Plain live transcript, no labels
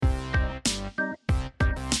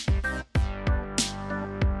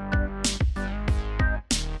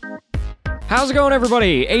How's it going,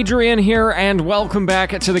 everybody? Adrian here, and welcome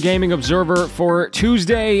back to the Gaming Observer for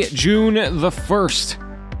Tuesday, June the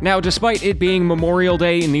 1st. Now, despite it being Memorial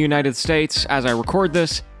Day in the United States as I record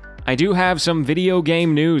this, I do have some video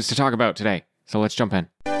game news to talk about today, so let's jump in.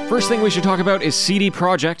 First thing we should talk about is CD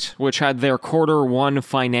Projekt, which had their Q1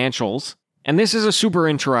 financials, and this is a super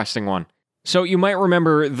interesting one. So you might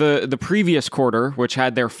remember the previous quarter, which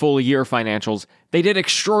had their full year financials, they did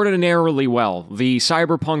extraordinarily well. The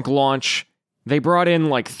Cyberpunk launch, they brought in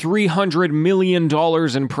like $300 million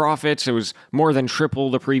in profits. It was more than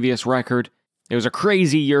triple the previous record. It was a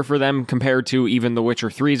crazy year for them compared to even The Witcher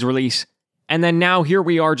 3's release. And then now here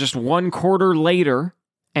we are just one quarter later,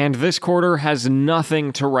 and this quarter has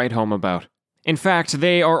nothing to write home about. In fact,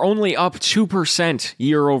 they are only up 2%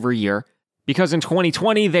 year over year, because in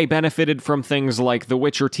 2020 they benefited from things like The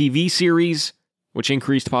Witcher TV series, which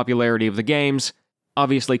increased popularity of the games.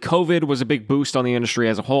 Obviously, COVID was a big boost on the industry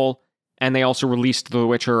as a whole, and they also released The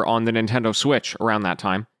Witcher on the Nintendo Switch around that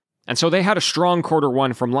time. And so they had a strong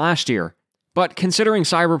Q1 from last year. But considering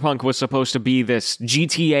Cyberpunk was supposed to be this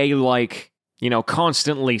GTA-like,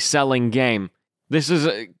 constantly selling game, this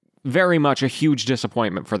is very much a huge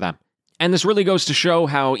disappointment for them. And this really goes to show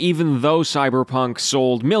how even though Cyberpunk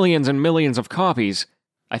sold millions and millions of copies,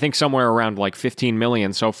 I think somewhere around like 15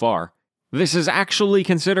 million so far, this is actually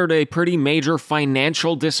considered a pretty major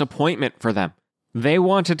financial disappointment for them. They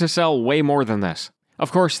wanted to sell way more than this.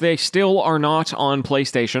 Of course, they still are not on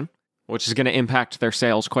PlayStation, which is going to impact their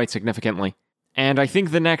sales quite significantly. And I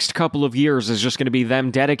think the next couple of years is just going to be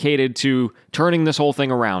them dedicated to turning this whole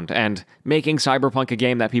thing around and making Cyberpunk a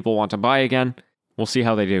game that people want to buy again. We'll see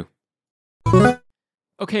how they do.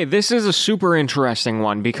 Okay, this is a super interesting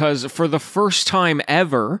one because for the first time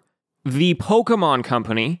ever, the Pokemon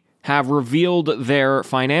Company have revealed their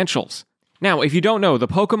financials. Now, if you don't know, the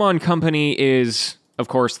Pokemon Company is, of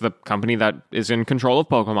course, the company that is in control of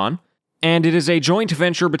Pokemon, and it is a joint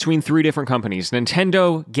venture between three different companies: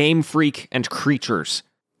 Nintendo, Game Freak, and Creatures.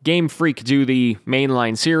 Game Freak do the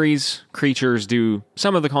mainline series, Creatures do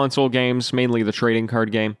some of the console games, mainly the trading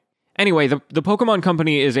card game. Anyway, the Pokemon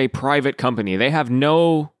Company is a private company. They have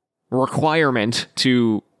no requirement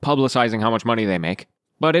to publicizing how much money they make.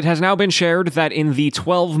 But it has now been shared that in the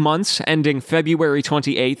 12 months ending February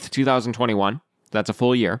 28th, 2021, that's a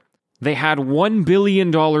full year, they had $1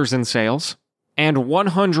 billion in sales and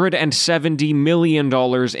 $170 million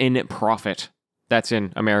in profit. That's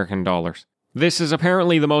in American dollars. This is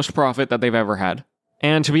apparently the most profit that they've ever had.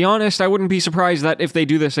 And to be honest, I wouldn't be surprised that if they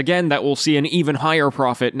do this again, that we'll see an even higher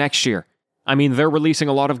profit next year. I mean, they're releasing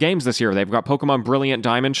a lot of games this year. They've got Pokemon Brilliant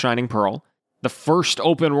Diamond, Shining Pearl, the first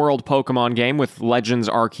open-world Pokemon game with Legends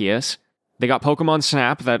Arceus. They got Pokemon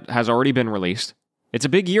Snap that has already been released. It's a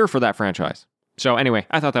big year for that franchise. So anyway,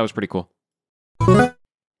 I thought that was pretty cool.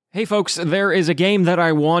 Hey folks, there is a game that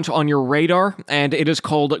I want on your radar, and it is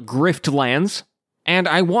called Griftlands. And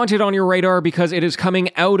I want it on your radar because it is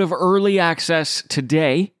coming out of early access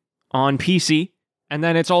today on PC, and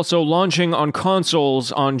then it's also launching on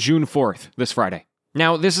consoles on June 4th, this Friday.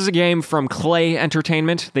 Now, this is a game from Clay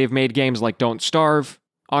Entertainment. They've made games like Don't Starve,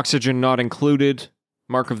 Oxygen Not Included,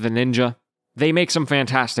 Mark of the Ninja. They make some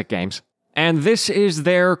fantastic games. And this is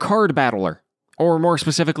their card battler, or more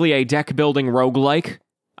specifically, a deck-building roguelike,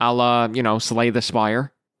 a la, Slay the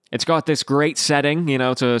Spire. It's got this great setting,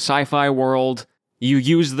 it's a sci-fi world. You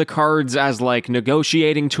use the cards as,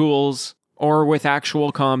 negotiating tools, or with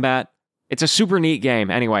actual combat. It's a super neat game,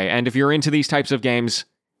 anyway, and if you're into these types of games,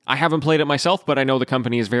 I haven't played it myself, but I know the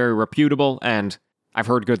company is very reputable, and I've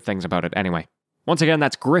heard good things about it anyway. Once again,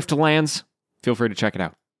 that's Griftlands. Feel free to check it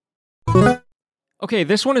out. Okay,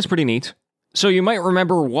 this one is pretty neat. So you might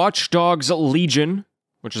remember Watch Dogs Legion,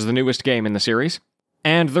 which is the newest game in the series,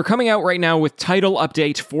 and they're coming out right now with Title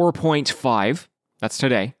Update 4.5. That's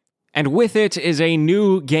today. And with it is a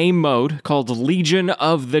new game mode called Legion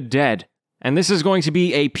of the Dead. And this is going to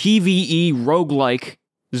be a PvE roguelike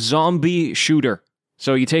zombie shooter.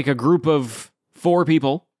 So you take a group of 4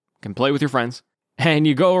 people, can play with your friends, and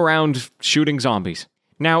you go around shooting zombies.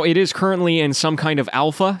 Now, it is currently in some kind of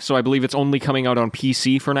alpha, so I believe it's only coming out on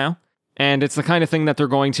PC for now. And it's the kind of thing that they're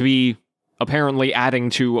going to be apparently adding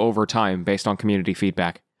to over time based on community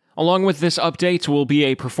feedback. Along with this update will be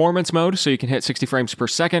a performance mode, so you can hit 60 frames per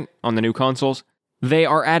second on the new consoles. They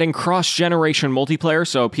are adding cross-generation multiplayer,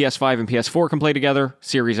 so PS5 and PS4 can play together,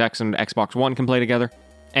 Series X and Xbox One can play together,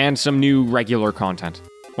 and some new regular content.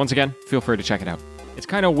 Once again, feel free to check it out. It's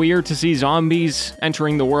kind of weird to see zombies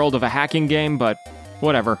entering the world of a hacking game, but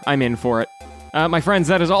whatever, I'm in for it. My friends,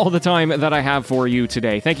 that is all the time that I have for you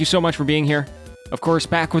today. Thank you so much for being here. Of course,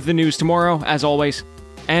 back with the news tomorrow, as always.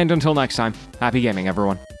 And until next time, happy gaming,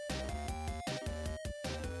 everyone.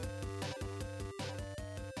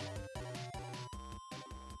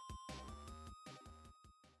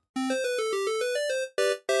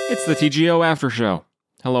 It's the TGO After Show.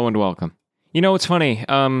 Hello and welcome. You know, it's funny,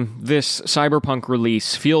 this Cyberpunk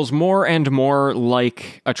release feels more and more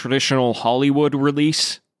like a traditional Hollywood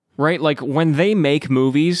release, right? Like, when they make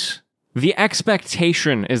movies, the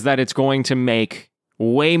expectation is that it's going to make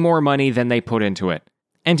way more money than they put into it.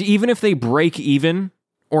 And even if they break even,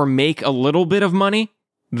 or make a little bit of money,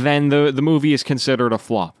 then the movie is considered a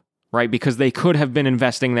flop, right? Because they could have been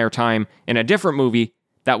investing their time in a different movie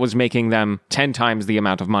that was making them 10 times the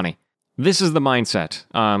amount of money. This is the mindset.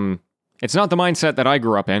 It's not the mindset that I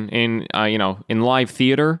grew up in. In live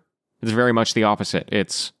theater, it's very much the opposite.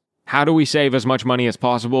 It's, how do we save as much money as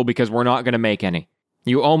possible because we're not going to make any?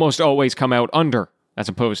 You almost always come out under, as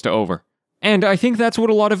opposed to over. And I think that's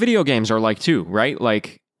what a lot of video games are like too, right?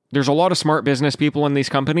 Like, there's a lot of smart business people in these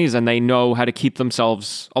companies, and they know how to keep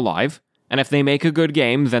themselves alive. And if they make a good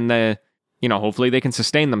game, then hopefully they can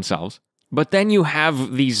sustain themselves. But then you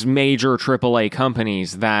have these major AAA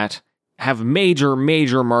companies that have major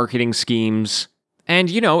marketing schemes. And,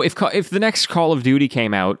 if the next Call of Duty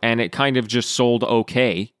came out and it kind of just sold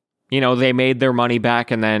okay, they made their money back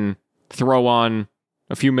and then throw on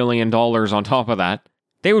a few $1 million on top of that,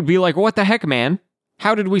 they would be like, what the heck, man?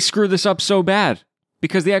 How did we screw this up so bad?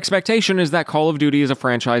 Because the expectation is that Call of Duty is a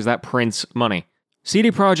franchise that prints money. CD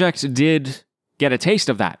Projekt did get a taste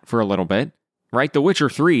of that for a little bit, right? The Witcher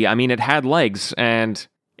 3, it had legs, and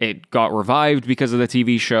it got revived because of the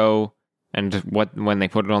TV show and when they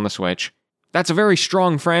put it on the Switch. That's a very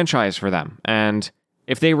strong franchise for them, and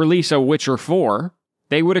if they release a Witcher 4,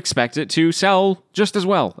 they would expect it to sell just as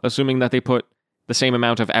well, assuming that they put the same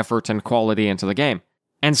amount of effort and quality into the game.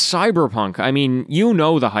 And Cyberpunk,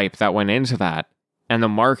 the hype that went into that, and the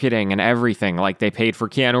marketing and everything, like they paid for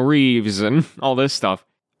Keanu Reeves and all this stuff.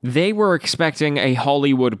 They were expecting a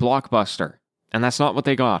Hollywood blockbuster, and that's not what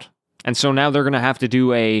they got. And so now they're going to have to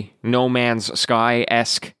do a No Man's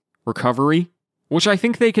Sky-esque recovery, which I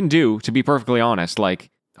think they can do, to be perfectly honest. Like,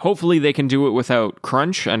 hopefully they can do it without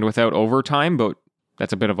crunch and without overtime, but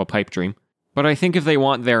that's a bit of a pipe dream. But I think if they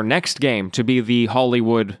want their next game to be the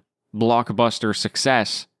Hollywood blockbuster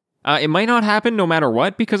success, it might not happen no matter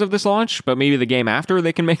what because of this launch, but maybe the game after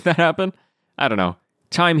they can make that happen. I don't know.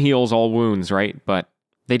 Time heals all wounds, right? But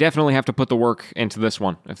they definitely have to put the work into this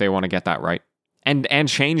one if they want to get that right. And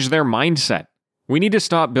change their mindset. We need to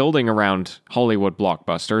stop building around Hollywood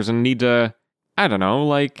blockbusters and need to,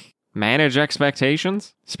 manage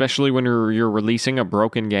expectations, especially when you're releasing a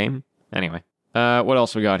broken game. Anyway, what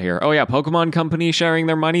else we got here? Oh yeah, Pokemon Company sharing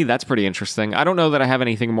their money. That's pretty interesting. I don't know that I have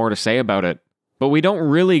anything more to say about it, but we don't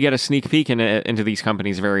really get a sneak peek into these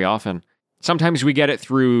companies very often. Sometimes we get it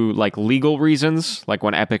through, legal reasons, like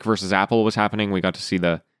when Epic versus Apple was happening, we got to see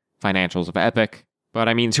the financials of Epic. But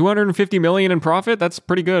 $250 million in profit, that's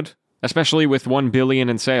pretty good, especially with $1 billion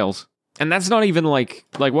in sales. And that's not even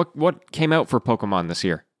what came out for Pokemon this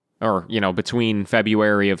year, or, between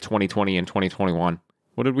February of 2020 and 2021.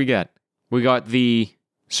 What did we get? We got the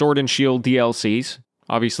Sword and Shield DLCs,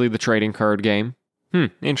 obviously the trading card game.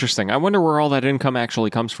 Interesting. I wonder where all that income actually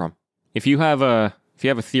comes from. If you have a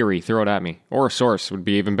theory, throw it at me. Or a source would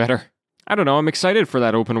be even better. I don't know, I'm excited for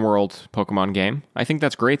that open world Pokemon game. I think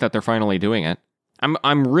that's great that they're finally doing it.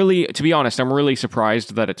 I'm really, to be honest, I'm really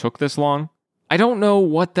surprised that it took this long. I don't know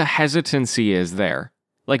what the hesitancy is there.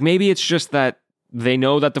 Maybe it's just that they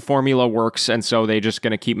know that the formula works, and so they're just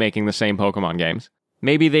going to keep making the same Pokemon games.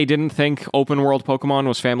 Maybe they didn't think open world Pokemon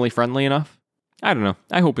was family friendly enough. I don't know.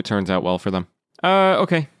 I hope it turns out well for them.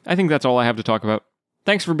 Okay, I think that's all I have to talk about.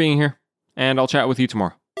 Thanks for being here, and I'll chat with you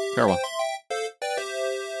tomorrow. Farewell.